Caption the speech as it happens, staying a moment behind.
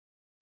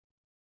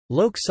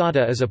Lok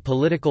Satta is a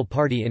political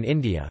party in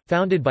India,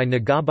 founded by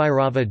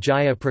Nagabhairava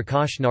Jaya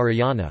Prakash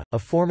Narayana, a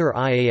former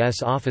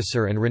IAS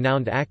officer and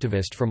renowned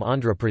activist from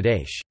Andhra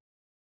Pradesh.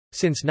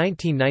 Since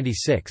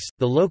 1996,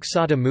 the Lok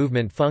Satta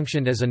movement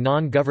functioned as a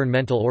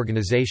non-governmental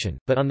organization,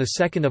 but on 2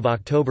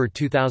 October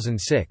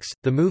 2006,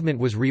 the movement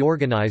was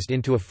reorganized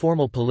into a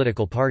formal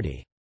political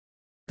party.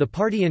 The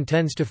party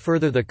intends to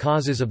further the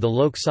causes of the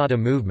Lok Satta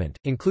movement,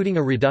 including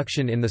a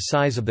reduction in the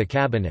size of the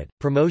cabinet,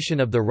 promotion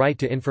of the Right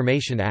to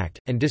Information Act,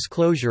 and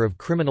disclosure of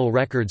criminal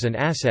records and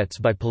assets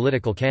by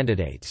political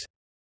candidates.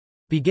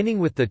 Beginning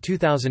with the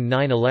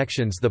 2009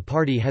 elections, the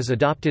party has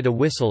adopted a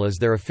whistle as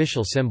their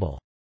official symbol.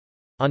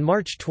 On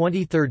March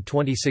 23,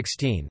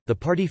 2016, the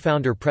party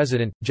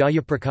founder-president,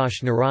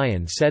 Jayaprakash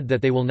Narayan, said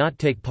that they will not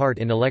take part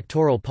in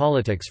electoral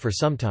politics for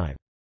some time.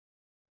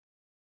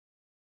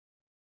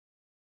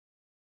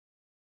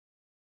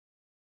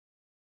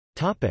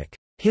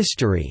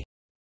 History.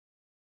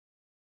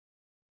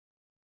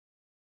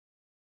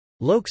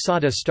 Lok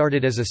Satta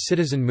started as a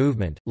citizen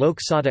movement,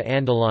 Lok Satta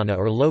Andolana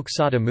or Lok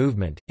Satta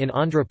movement, in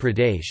Andhra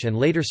Pradesh and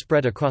later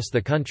spread across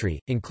the country,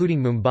 including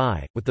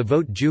Mumbai, with the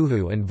Vote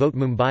Juhu and Vote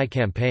Mumbai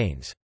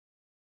campaigns.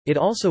 It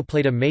also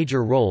played a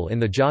major role in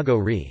the Jago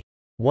Re.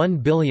 1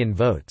 billion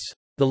votes.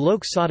 The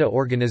Lok Satta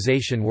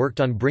organization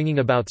worked on bringing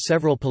about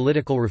several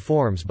political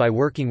reforms by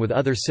working with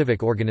other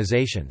civic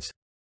organizations.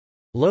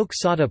 Lok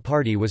Satta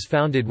Party was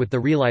founded with the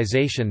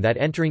realization that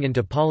entering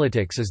into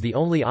politics is the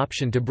only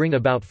option to bring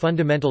about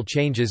fundamental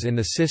changes in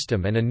the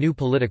system and a new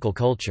political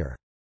culture.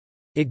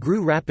 It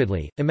grew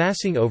rapidly,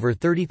 amassing over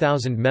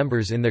 30,000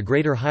 members in the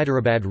Greater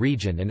Hyderabad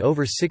region and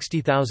over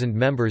 60,000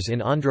 members in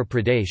Andhra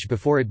Pradesh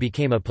before it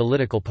became a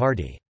political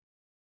party.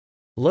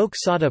 Lok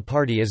Satta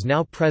Party is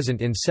now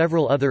present in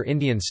several other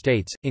Indian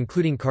states,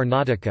 including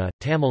Karnataka,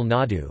 Tamil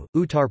Nadu,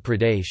 Uttar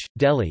Pradesh,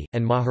 Delhi,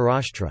 and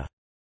Maharashtra.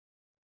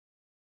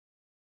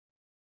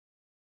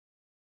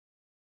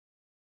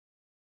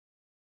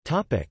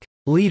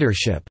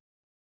 Leadership.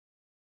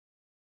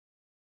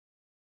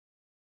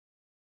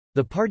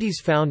 The party's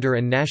founder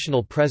and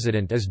national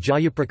president is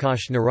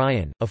Jayaprakash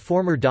Narayan, a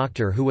former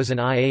doctor who was an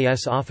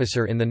IAS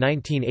officer in the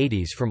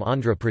 1980s from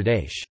Andhra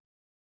Pradesh.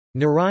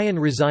 Narayan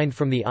resigned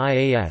from the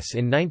IAS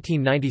in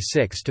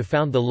 1996 to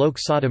found the Lok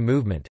Satta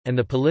movement, and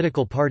the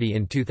political party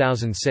in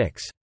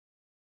 2006.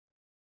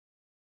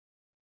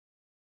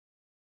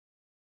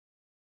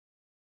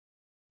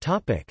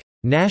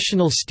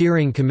 National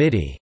Steering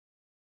Committee.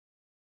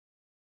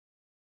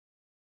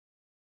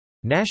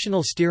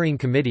 National Steering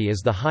Committee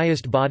is the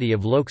highest body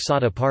of Lok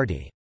Satta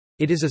Party.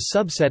 It is a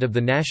subset of the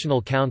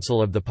National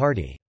Council of the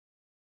party.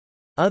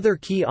 Other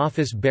key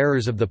office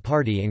bearers of the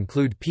party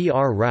include P.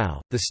 R.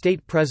 Rao, the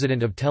state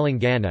president of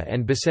Telangana,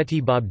 and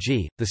Bassetti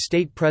Babji, the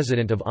state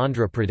president of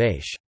Andhra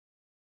Pradesh.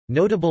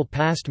 Notable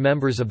past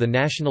members of the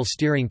National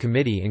Steering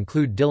Committee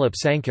include Dilip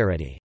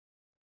Sankareddy.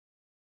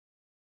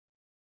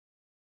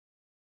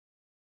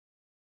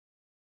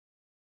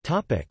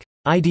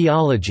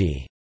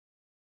 Ideology.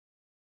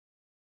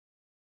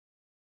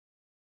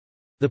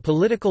 The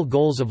political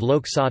goals of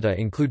Lok Satta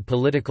include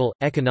political,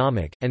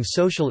 economic, and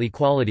social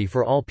equality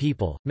for all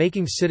people,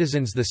 making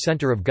citizens the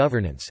center of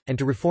governance, and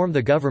to reform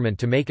the government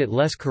to make it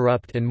less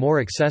corrupt and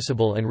more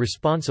accessible and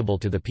responsible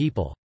to the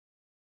people.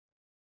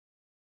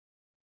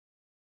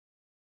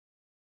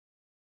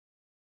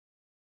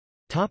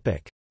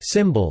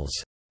 Symbols.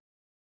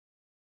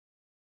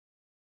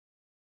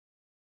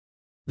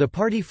 The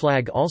party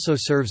flag also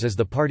serves as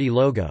the party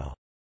logo.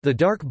 The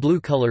dark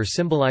blue color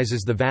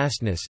symbolizes the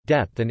vastness,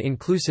 depth and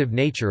inclusive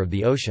nature of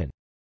the ocean.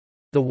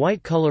 The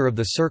white color of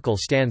the circle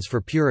stands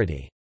for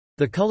purity.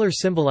 The color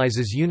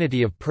symbolizes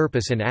unity of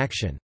purpose and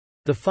action.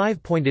 The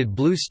five-pointed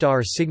blue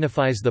star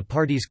signifies the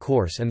party's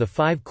course, and the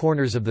five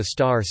corners of the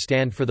star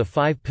stand for the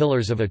five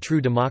pillars of a true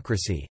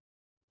democracy: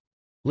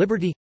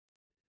 liberty,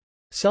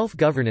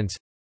 self-governance,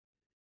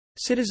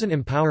 citizen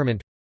empowerment,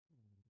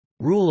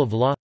 rule of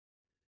law,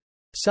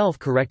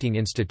 self-correcting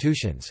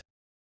institutions.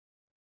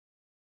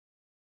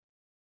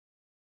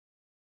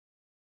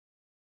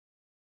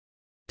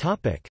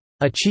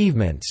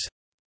 Achievements.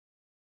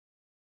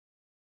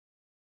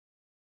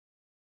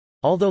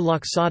 Although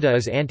Lok Satta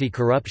is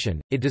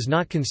anti-corruption, it does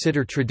not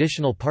consider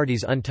traditional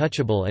parties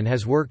untouchable and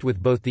has worked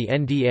with both the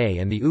NDA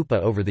and the UPA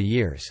over the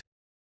years.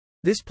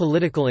 This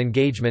political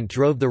engagement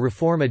drove the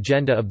reform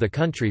agenda of the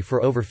country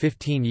for over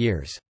 15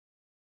 years.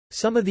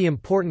 Some of the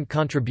important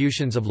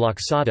contributions of Lok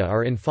Satta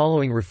are in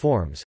following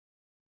reforms: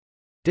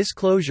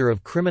 disclosure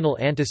of criminal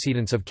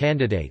antecedents of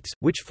candidates,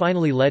 which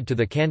finally led to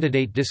the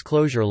Candidate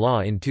Disclosure Law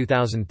in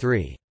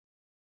 2003.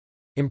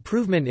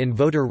 Improvement in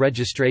voter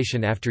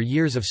registration after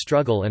years of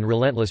struggle and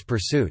relentless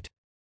pursuit.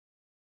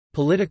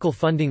 Political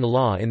funding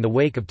law in the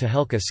wake of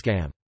Tehelka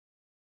scam.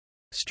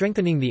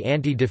 Strengthening the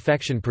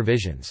anti-defection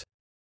provisions.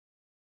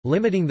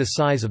 Limiting the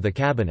size of the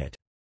cabinet.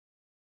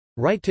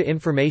 Right to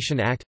Information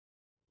Act.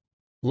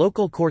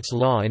 Local courts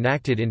law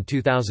enacted in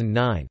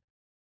 2009.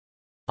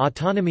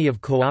 Autonomy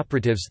of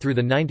cooperatives through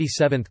the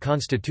 97th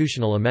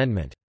Constitutional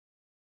Amendment.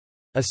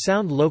 A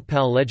sound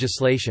Lokpal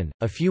legislation.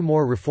 A few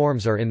more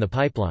reforms are in the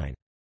pipeline.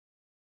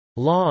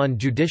 Law on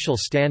Judicial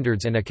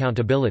Standards and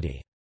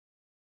Accountability.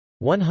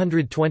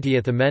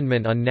 120th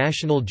Amendment on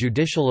National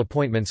Judicial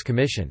Appointments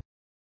Commission.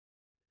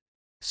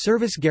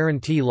 Service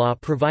Guarantee Law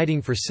providing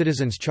for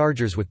citizens'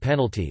 chargers with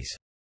penalties.